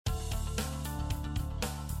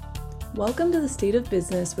Welcome to the State of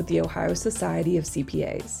Business with the Ohio Society of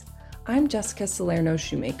CPAs. I'm Jessica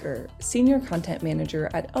Salerno-Shoemaker, Senior Content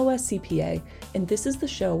Manager at OSCPA, and this is the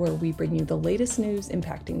show where we bring you the latest news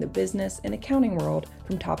impacting the business and accounting world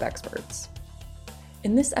from top experts.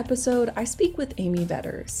 In this episode, I speak with Amy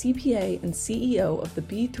Vetter, CPA and CEO of the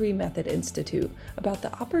B3 Method Institute, about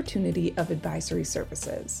the opportunity of advisory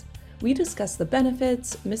services. We discuss the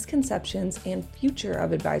benefits, misconceptions, and future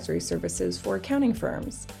of advisory services for accounting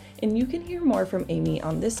firms. And you can hear more from Amy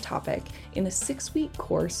on this topic in a 6-week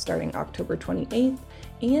course starting October 28th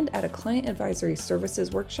and at a client advisory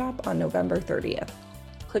services workshop on November 30th.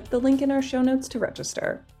 Click the link in our show notes to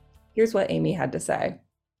register. Here's what Amy had to say.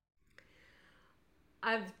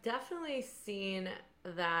 I've definitely seen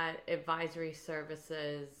that advisory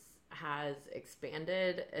services has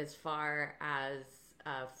expanded as far as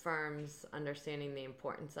firms understanding the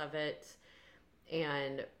importance of it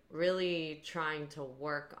and really trying to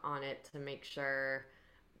work on it to make sure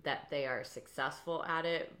that they are successful at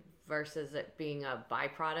it versus it being a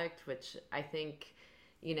byproduct, which I think,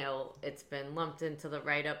 it's been lumped into the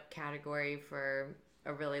write-up category for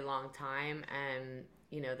a really long time. And,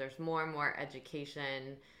 there's more and more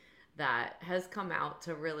education that has come out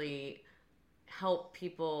to really help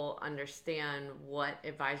people understand what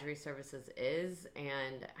advisory services is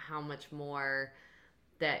and how much more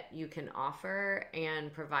that you can offer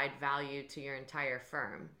and provide value to your entire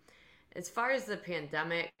firm. As far as the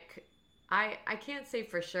pandemic, I can't say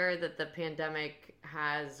for sure that the pandemic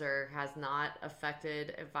has or has not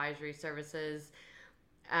affected advisory services.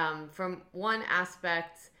 From one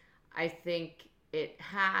aspect, I think it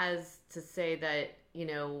has, to say that,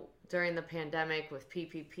 during the pandemic with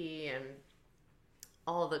PPP and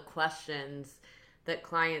all the questions that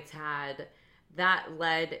clients had, that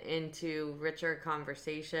led into richer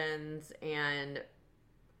conversations, and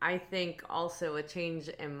I think also a change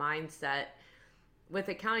in mindset with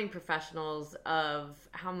accounting professionals of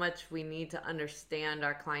how much we need to understand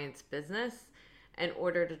our clients' business in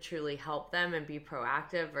order to truly help them and be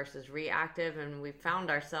proactive versus reactive. And we found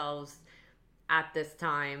ourselves at this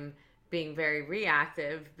time being very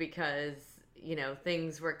reactive because,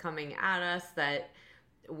 things were coming at us that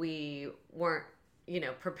we weren't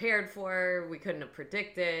prepared for, we couldn't have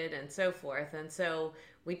predicted, and so forth. And so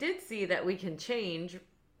we did see that we can change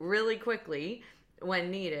really quickly when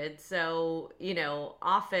needed. So,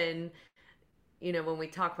 often, when we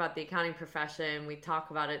talk about the accounting profession, we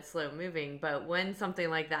talk about it slow moving, but when something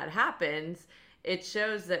like that happens, it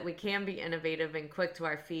shows that we can be innovative and quick to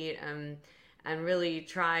our feet and really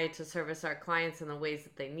try to service our clients in the ways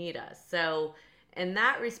that they need us. So in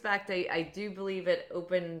that respect, I do believe it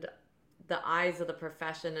opened the eyes of the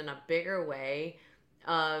profession in a bigger way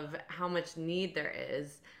of how much need there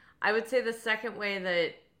is. I would say the second way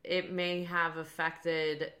that it may have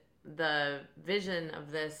affected the vision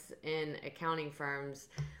of this in accounting firms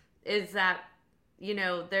is that,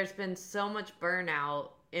 there's been so much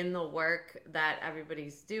burnout in the work that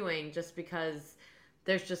everybody's doing just because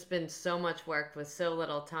there's just been so much work with so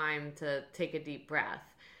little time to take a deep breath.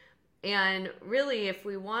 And really, if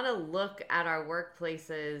we want to look at our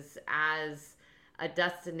workplaces as a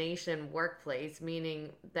destination workplace, meaning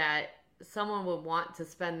that someone would want to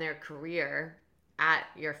spend their career at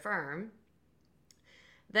your firm,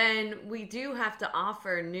 then we do have to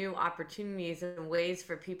offer new opportunities and ways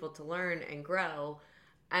for people to learn and grow.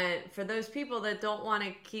 And for those people that don't want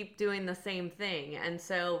to keep doing the same thing. And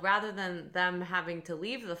so rather than them having to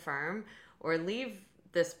leave the firm or leave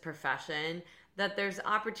this profession, that there's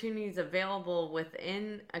opportunities available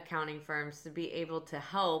within accounting firms to be able to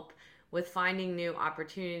help with finding new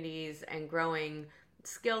opportunities and growing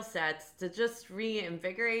skill sets to just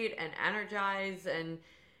reinvigorate and energize and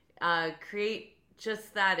create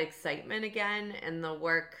just that excitement again in the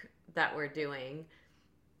work that we're doing.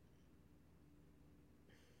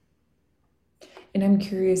 And I'm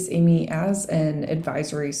curious, Amy, as an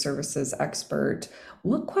advisory services expert,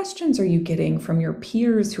 what questions are you getting from your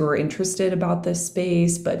peers who are interested about this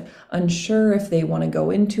space but unsure if they want to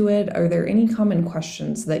go into it? Are there any common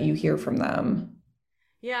questions that you hear from them?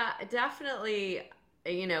 Yeah, definitely.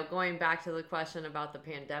 Going back to the question about the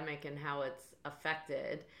pandemic and how it's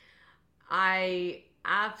affected, I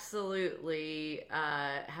absolutely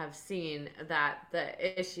have seen that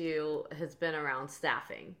the issue has been around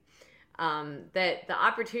staffing. That the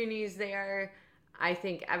opportunities there, I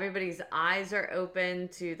think everybody's eyes are open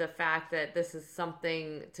to the fact that this is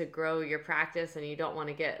something to grow your practice and you don't want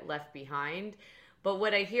to get left behind. But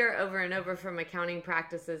what I hear over and over from accounting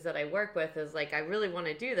practices that I work with is like, I really want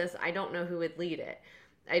to do this. I don't know who would lead it.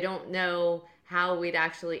 I don't know how we'd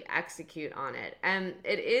actually execute on it. And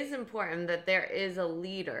it is important that there is a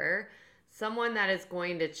leader, someone that is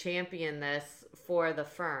going to champion this for the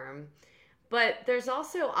firm. But there's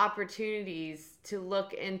also opportunities to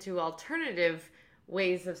look into alternative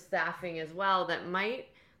ways of staffing as well that might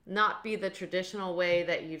not be the traditional way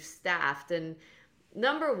that you've staffed. And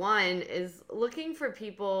number one is looking for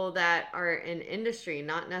people that are in industry,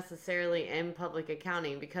 not necessarily in public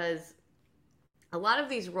accounting, because a lot of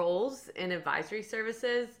these roles in advisory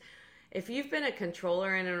services, if you've been a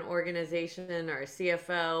controller in an organization or a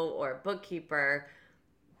CFO or a bookkeeper,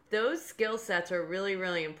 those skill sets are really,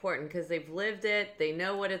 really important because they've lived it. They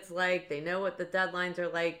know what it's like. They know what the deadlines are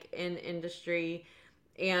like in industry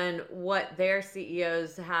and what their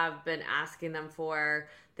CEOs have been asking them for.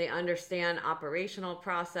 They understand operational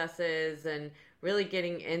processes and really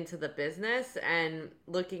getting into the business and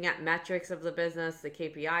looking at metrics of the business, the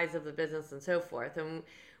KPIs of the business, and so forth. And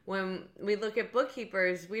when we look at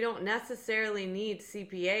bookkeepers, we don't necessarily need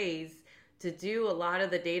CPAs to do a lot of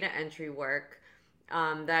the data entry work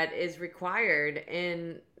that is required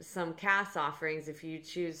in some CAS offerings if you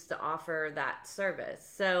choose to offer that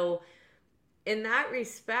service. So in that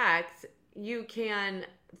respect, you can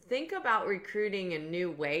think about recruiting in new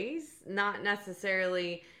ways, not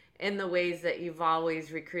necessarily in the ways that you've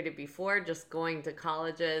always recruited before, just going to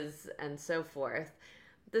colleges and so forth.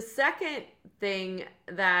 The second thing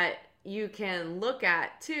that you can look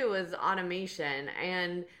at too is automation.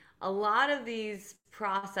 And a lot of these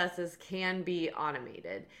processes can be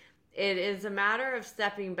automated. It is a matter of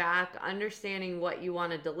stepping back, understanding what you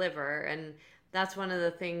want to deliver. And that's one of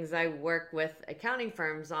the things I work with accounting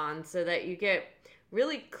firms on, so that you get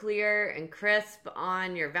really clear and crisp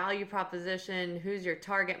on your value proposition, who's your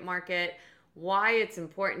target market, why it's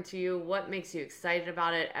important to you, what makes you excited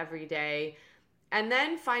about it every day. And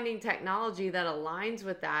then finding technology that aligns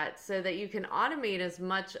with that so that you can automate as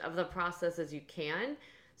much of the process as you can,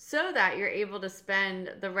 so that you're able to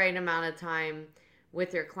spend the right amount of time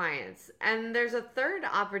with your clients. And there's a third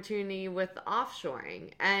opportunity with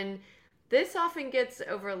offshoring. And this often gets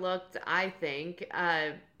overlooked, I think,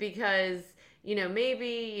 because,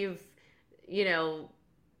 maybe you've,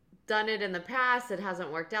 done it in the past, it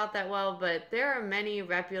hasn't worked out that well, but there are many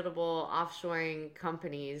reputable offshoring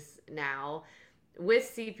companies now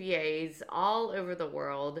with CPAs all over the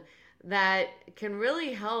world that can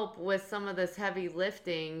really help with some of this heavy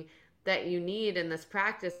lifting that you need in this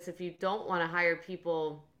practice if you don't want to hire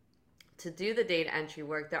people to do the data entry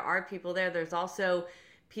work. There are people there. There's also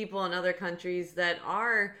people in other countries that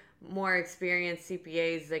are more experienced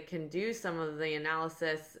CPAs that can do some of the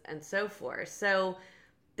analysis and so forth. So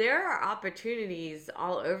there are opportunities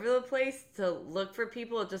all over the place to look for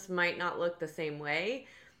people. It just might not look the same way.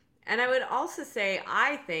 And I would also say,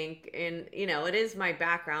 I think, it is my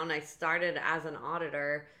background. I started as an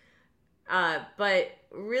auditor, but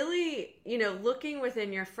really, looking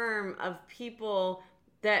within your firm of people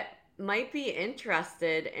that might be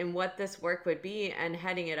interested in what this work would be and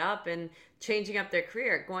heading it up and changing up their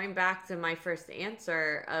career. Going back to my first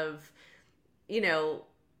answer of,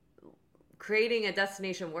 creating a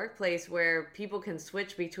destination workplace where people can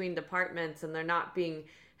switch between departments and they're not being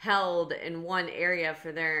held in one area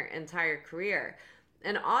for their entire career.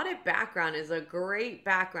 An audit background is a great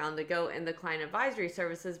background to go in the client advisory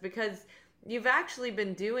services because you've actually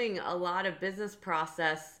been doing a lot of business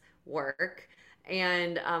process work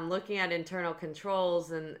and looking at internal controls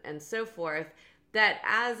and so forth, that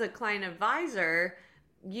as a client advisor,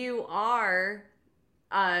 you are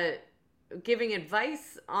giving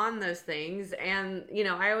advice on those things. And,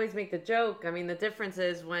 I always make the joke. I mean, the difference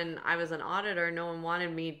is when I was an auditor, no one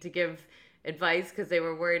wanted me to give advice because they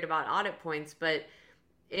were worried about audit points. But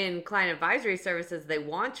in client advisory services, they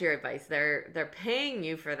want your advice. They're paying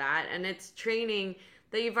you for that. And it's training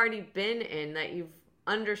that you've already been in, that you've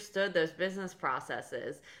understood those business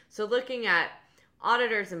processes. So looking at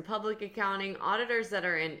auditors in public accounting, auditors that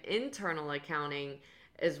are in internal accounting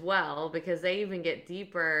as well, because they even get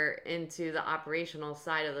deeper into the operational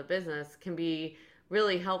side of the business, can be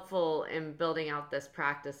really helpful in building out this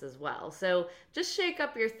practice as well. So just shake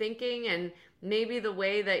up your thinking and maybe the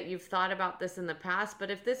way that you've thought about this in the past.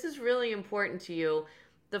 But if this is really important to you,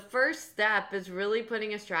 the first step is really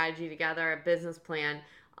putting a strategy together, a business plan,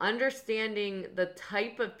 understanding the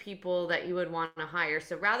type of people that you would want to hire.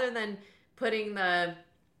 So rather than putting the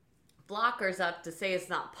blockers up to say it's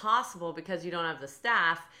not possible because you don't have the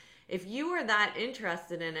staff, if you are that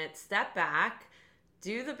interested in it, step back,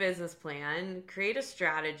 do the business plan, create a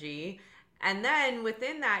strategy, and then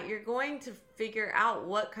within that, you're going to figure out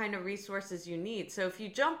what kind of resources you need. So if you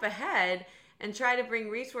jump ahead and try to bring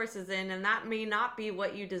resources in. And that may not be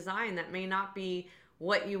what you design, that may not be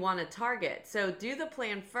what you want to target. So do the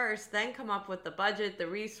plan first, then come up with the budget, the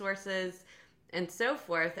resources, and so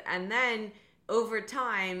forth. And then over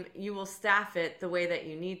time, you will staff it the way that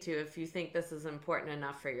you need to if you think this is important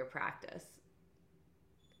enough for your practice.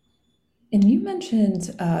 And you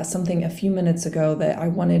mentioned something a few minutes ago that I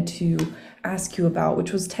wanted to ask you about,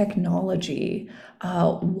 which was technology.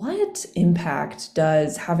 What impact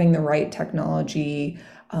does having the right technology,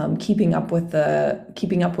 keeping up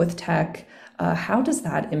with tech, how does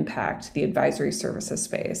that impact the advisory services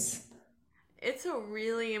space? It's a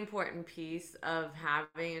really important piece of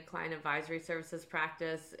having a client advisory services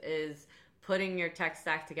practice is putting your tech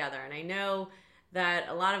stack together. And I know that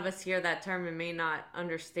a lot of us hear that term and may not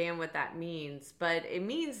understand what that means, but it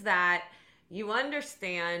means that you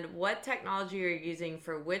understand what technology you're using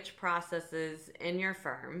for which processes in your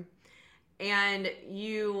firm, and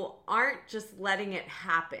you aren't just letting it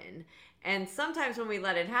happen. And sometimes when we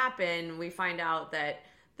let it happen, we find out that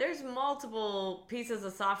there's multiple pieces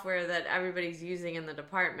of software that everybody's using in the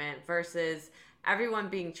department versus everyone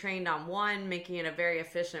being trained on one, making it a very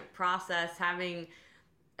efficient process, having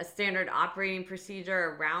a standard operating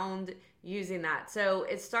procedure around using that. So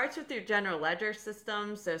it starts with your general ledger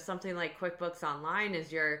system. So something like QuickBooks Online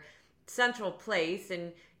is your central place,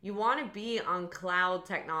 and you want to be on cloud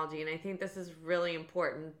technology. And I think this is really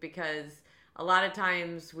important because a lot of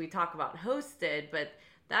times we talk about hosted, but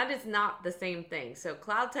that is not the same thing. So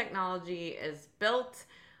cloud technology is built,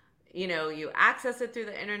 you access it through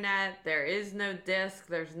the internet. There is no disk,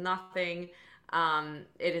 there's nothing.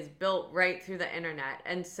 It is built right through the internet.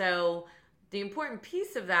 And so the important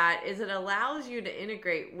piece of that is it allows you to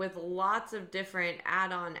integrate with lots of different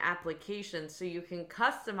add-on applications so you can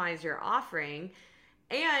customize your offering,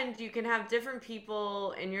 and you can have different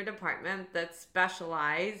people in your department that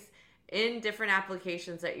specialize in different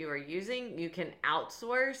applications that you are using. You can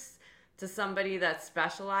outsource to somebody that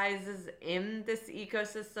specializes in this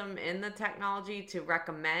ecosystem, in the technology, to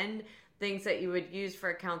recommend things that you would use for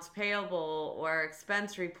accounts payable or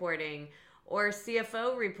expense reporting or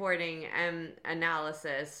CFO reporting and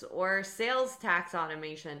analysis or sales tax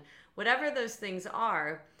automation, whatever those things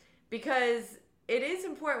are, because it is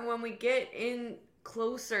important when we get in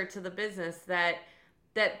closer to the business that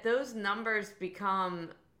those numbers become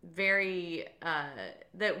very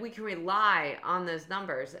that we can rely on those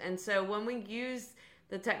numbers. And so when we use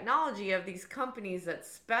the technology of these companies that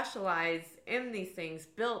specialize in these things,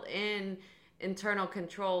 built in internal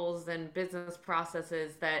controls and business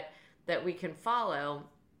processes that we can follow,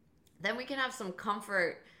 then we can have some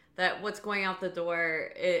comfort that what's going out the door,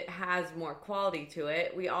 it has more quality to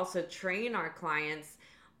it. We also train our clients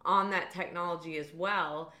on that technology as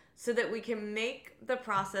well, so that we can make the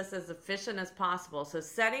process as efficient as possible. So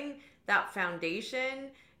setting that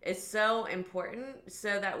foundation is so important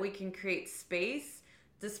so that we can create space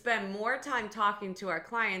to spend more time talking to our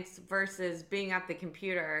clients versus being at the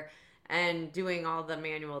computer and doing all the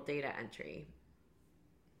manual data entry.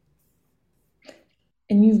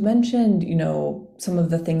 And you've mentioned, some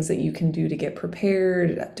of the things that you can do to get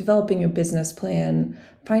prepared, developing a business plan,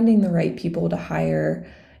 finding the right people to hire.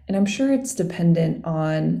 And I'm sure it's dependent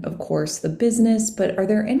on, of course, the business, but are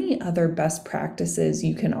there any other best practices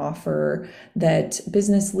you can offer that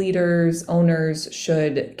business leaders, owners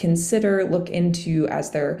should consider, look into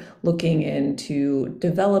as they're looking into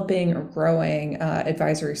developing or growing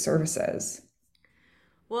advisory services?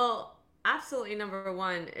 Well, absolutely, number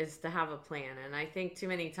one is to have a plan. And I think too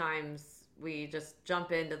many times we just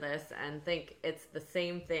jump into this and think it's the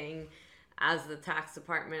same thing as the tax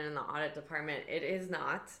department and the audit department. It is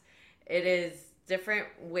not. It is different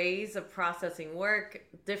ways of processing work,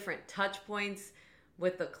 different touch points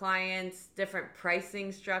with the clients, different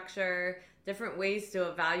pricing structure, different ways to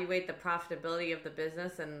evaluate the profitability of the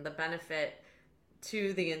business and the benefit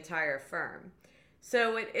to the entire firm.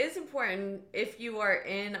 So it is important, if you are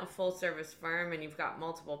in a full service firm and you've got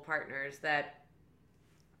multiple partners, that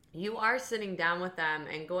you are sitting down with them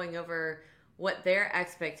and going over what their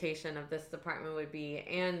expectation of this department would be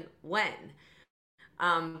and when.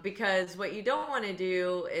 Because what you don't want to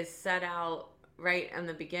do is set out right in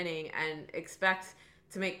the beginning and expect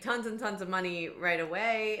to make tons and tons of money right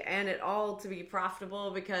away and it all to be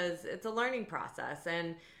profitable, because it's a learning process.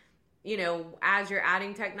 And as you're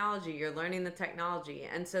adding technology, you're learning the technology.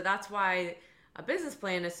 And so that's why a business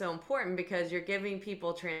plan is so important, because you're giving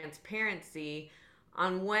people transparency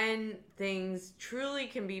on when things truly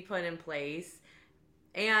can be put in place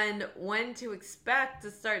and when to expect to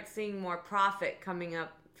start seeing more profit coming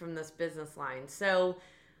up from this business line. So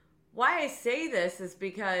Why I say this is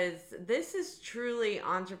because this is truly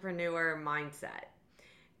entrepreneur mindset.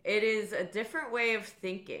 It is a different way of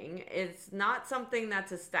thinking. It's not something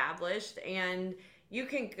that's established, and you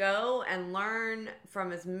can go and learn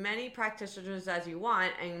from as many practitioners as you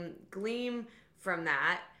want and glean from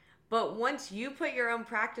that. But once you put your own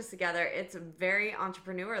practice together, it's very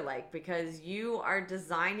entrepreneur like because you are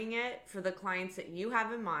designing it for the clients that you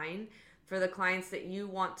have in mind, for the clients that you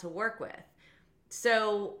want to work with.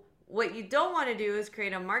 So, what you don't want to do is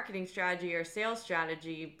create a marketing strategy or sales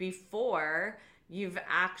strategy before you've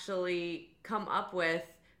actually come up with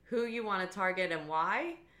who you want to target and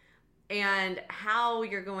why, and how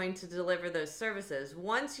you're going to deliver those services.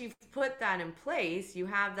 Once you've put that in place, you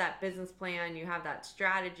have that business plan, you have that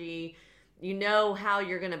strategy, you know how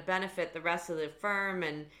you're going to benefit the rest of the firm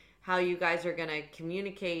and how you guys are going to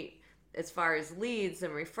communicate as far as leads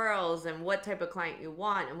and referrals and what type of client you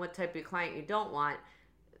want and what type of client you don't want.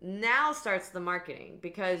 Now starts the marketing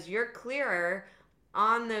because you're clearer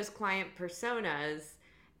on those client personas,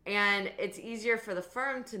 and it's easier for the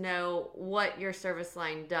firm to know what your service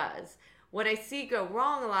line does. What I see go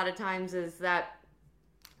wrong a lot of times is that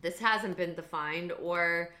this hasn't been defined,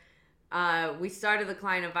 or we started the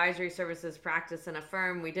client advisory services practice in a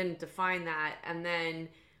firm, we didn't define that, and then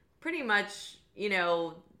pretty much,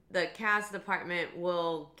 the CAS department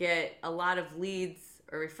will get a lot of leads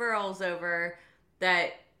or referrals over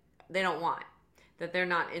that they don't want, that they're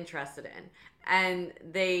not interested in. And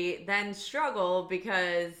they then struggle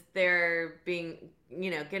because they're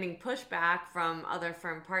getting pushback from other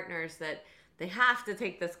firm partners that they have to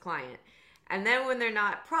take this client. And then when they're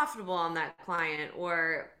not profitable on that client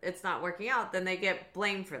or it's not working out, then they get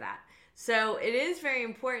blamed for that. So it is very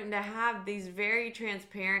important to have these very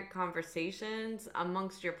transparent conversations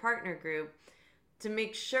amongst your partner group to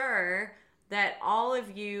make sure that all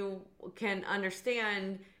of you can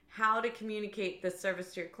understand how to communicate the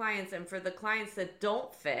service to your clients. And for the clients that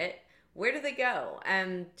don't fit, where do they go?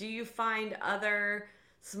 And do you find other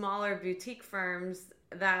smaller boutique firms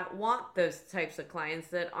that want those types of clients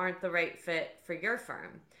that aren't the right fit for your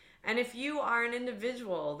firm? And if you are an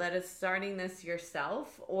individual that is starting this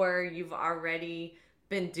yourself, or you've already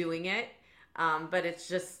been doing it, but it's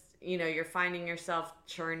just, you're finding yourself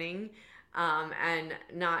churning and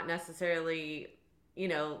not necessarily,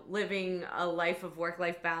 living a life of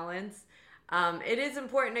work-life balance, it is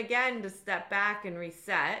important, again, to step back and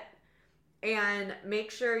reset and make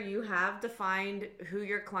sure you have defined who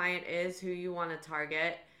your client is, who you want to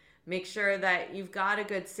target. Make sure that you've got a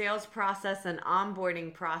good sales process and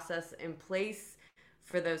onboarding process in place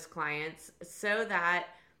for those clients so that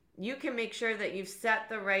you can make sure that you've set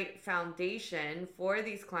the right foundation for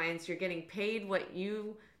these clients. You're getting paid what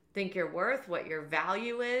you think you're worth, what your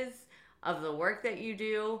value is of the work that you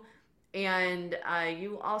do. And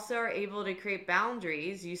you also are able to create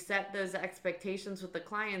boundaries. You set those expectations with the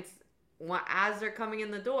clients as they're coming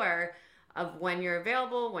in the door of when you're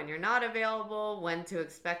available, when you're not available, when to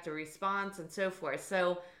expect a response, and so forth.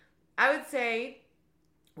 So I would say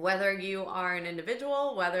whether you are an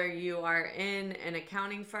individual, whether you are in an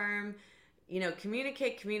accounting firm,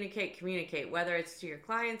 communicate, whether it's to your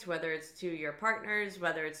clients, whether it's to your partners,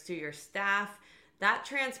 whether it's to your staff. That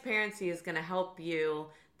transparency is going to help you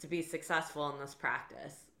to be successful in this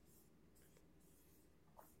practice.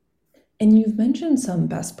 And you've mentioned some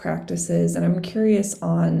best practices, and I'm curious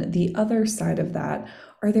on the other side of that,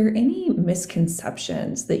 are there any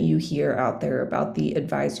misconceptions that you hear out there about the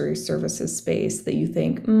advisory services space that you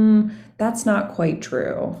think, that's not quite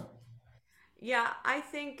true? Yeah, I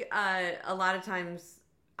think a lot of times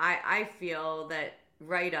I feel that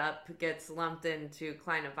write up gets lumped into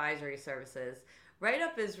client advisory services. Write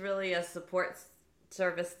up is really a support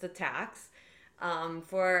service to tax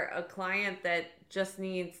for a client that just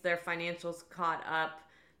needs their financials caught up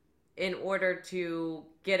in order to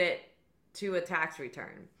get it to a tax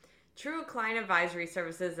return. True client advisory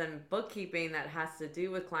services and bookkeeping that has to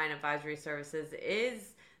do with client advisory services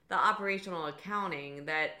is the operational accounting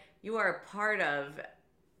that you are a part of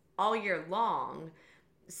all year long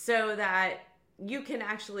so that you can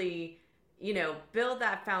actually, build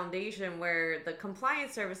that foundation where the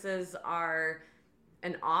compliance services are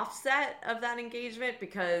an offset of that engagement,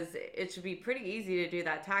 because it should be pretty easy to do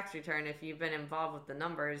that tax return if you've been involved with the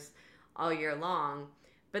numbers all year long.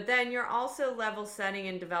 But then you're also level setting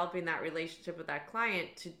and developing that relationship with that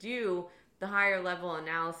client to do the higher level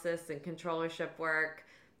analysis and controllership work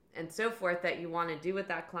and so forth that you want to do with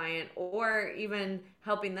that client, or even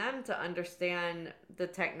helping them to understand the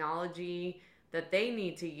technology that they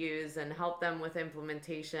need to use and help them with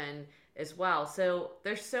implementation as well. So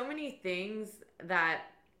there's so many things that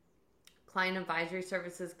client advisory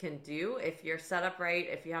services can do if you're set up right,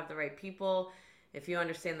 if you have the right people, if you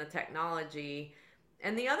understand the technology.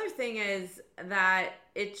 And the other thing is that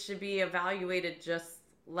it should be evaluated just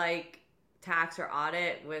like tax or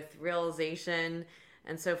audit with realization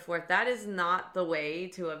and so forth. That is not the way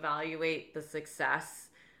to evaluate the success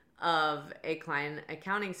of a client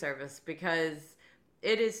accounting service, because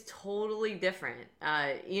it is totally different.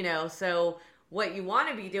 So what you want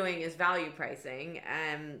to be doing is value pricing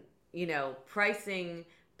and, pricing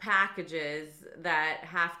packages that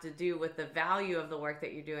have to do with the value of the work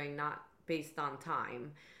that you're doing, not based on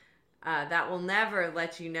time. That will never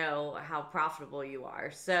let you know how profitable you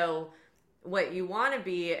are. So what you want to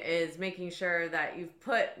be is making sure that you've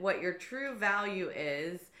put what your true value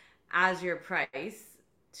is as your price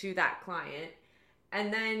to that client.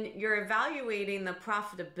 And then you're evaluating the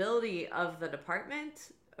profitability of the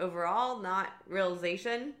department overall, not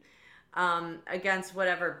realization, against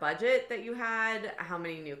whatever budget that you had, how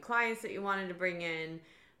many new clients that you wanted to bring in.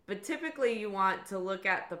 But typically you want to look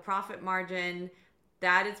at the profit margin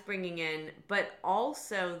that it's bringing in, but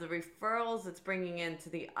also the referrals it's bringing in to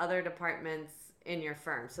the other departments in your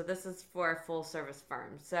firm. So this is for a full service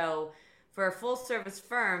firm. So for a full service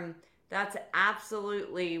firm, that's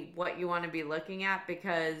absolutely what you want to be looking at,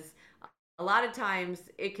 because a lot of times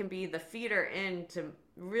it can be the feeder into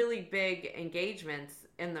really big engagements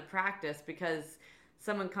in the practice, because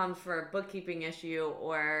someone comes for a bookkeeping issue,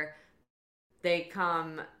 or they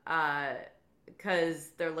come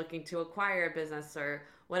because they're looking to acquire a business or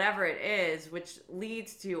whatever it is, which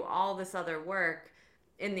leads to all this other work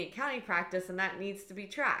in the accounting practice, and that needs to be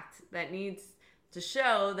tracked. That needs to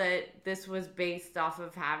show that this was based off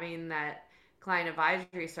of having that client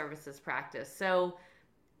advisory services practice. So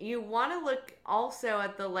you want to look also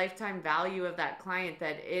at the lifetime value of that client,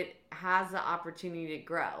 that it has the opportunity to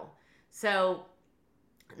grow. So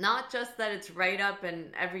not just that it's right up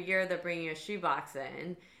and every year they're bringing a shoebox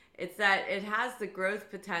in, it's that it has the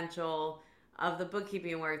growth potential of the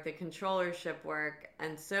bookkeeping work, the controllership work,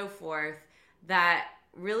 and so forth, that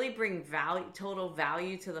really bring value, total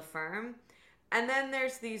value to the firm. And then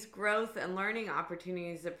there's these growth and learning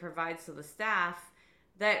opportunities it provides to the staff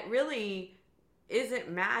that really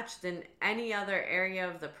isn't matched in any other area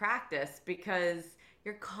of the practice, because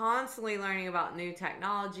you're constantly learning about new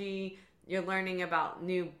technology, you're learning about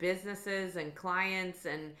new businesses and clients,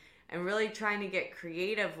 and really trying to get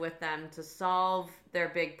creative with them to solve their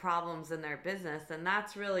big problems in their business. And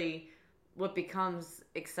that's really what becomes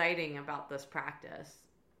exciting about this practice.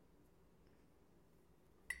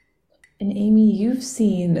 And Amy, you've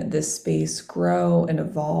seen this space grow and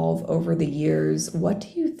evolve over the years. What do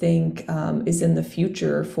you think is in the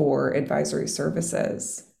future for advisory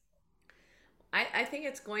services? I think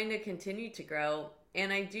it's going to continue to grow.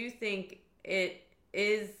 And I do think it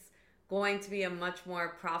is going to be a much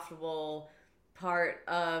more profitable part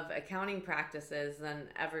of accounting practices than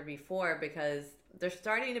ever before, because they're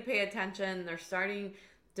starting to pay attention. They're starting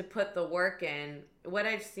to put the work in. What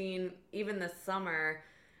I've seen even this summer,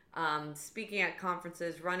 speaking at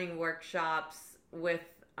conferences, running workshops with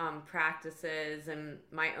practices, and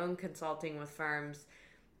my own consulting with firms,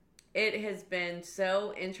 it has been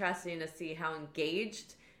so interesting to see how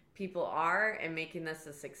engaged people are in making this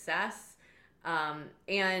a success,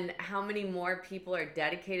 and how many more people are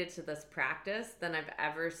dedicated to this practice than I've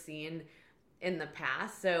ever seen in the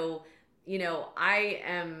past. So, I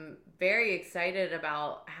am very excited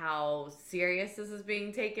about how serious this is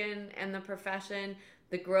being taken in the profession.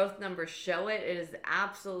 The growth numbers show it. It is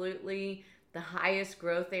absolutely the highest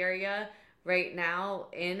growth area right now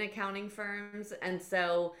in accounting firms. And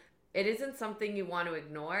so it isn't something you want to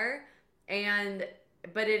ignore.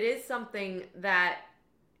 But it is something that,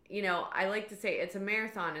 I like to say it's a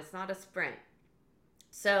marathon. It's not a sprint.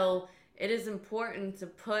 So it is important to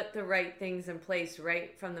put the right things in place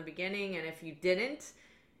right from the beginning. And if you didn't,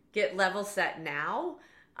 get level set now,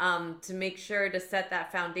 to make sure to set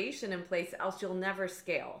that foundation in place, else you'll never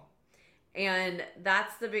scale. And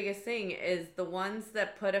that's the biggest thing, is the ones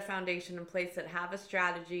that put a foundation in place, that have a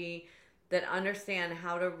strategy, that understand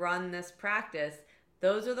how to run this practice,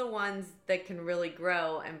 those are the ones that can really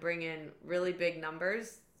grow and bring in really big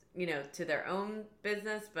numbers, to their own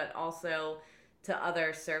business, but also to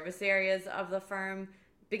other service areas of the firm,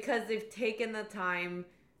 because they've taken the time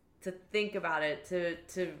to think about it,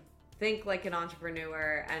 to think like an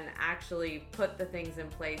entrepreneur, and actually put the things in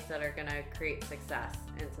place that are going to create success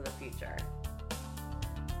into the future.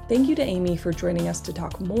 Thank you to Amy for joining us to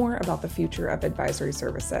talk more about the future of advisory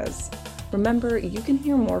services. Remember, you can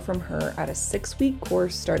hear more from her at a 6-week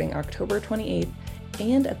course starting October 28th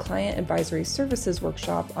and a client advisory services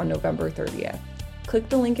workshop on November 30th. click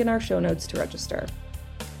the link in our show notes to register.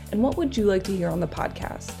 And what would you like to hear on the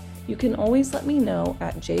podcast? You can always let me know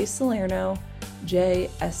at jsalerno,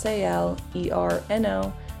 JSALERNO,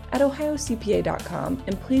 at ohiocpa.com,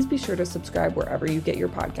 and please be sure to subscribe wherever you get your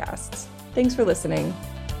podcasts. Thanks for listening.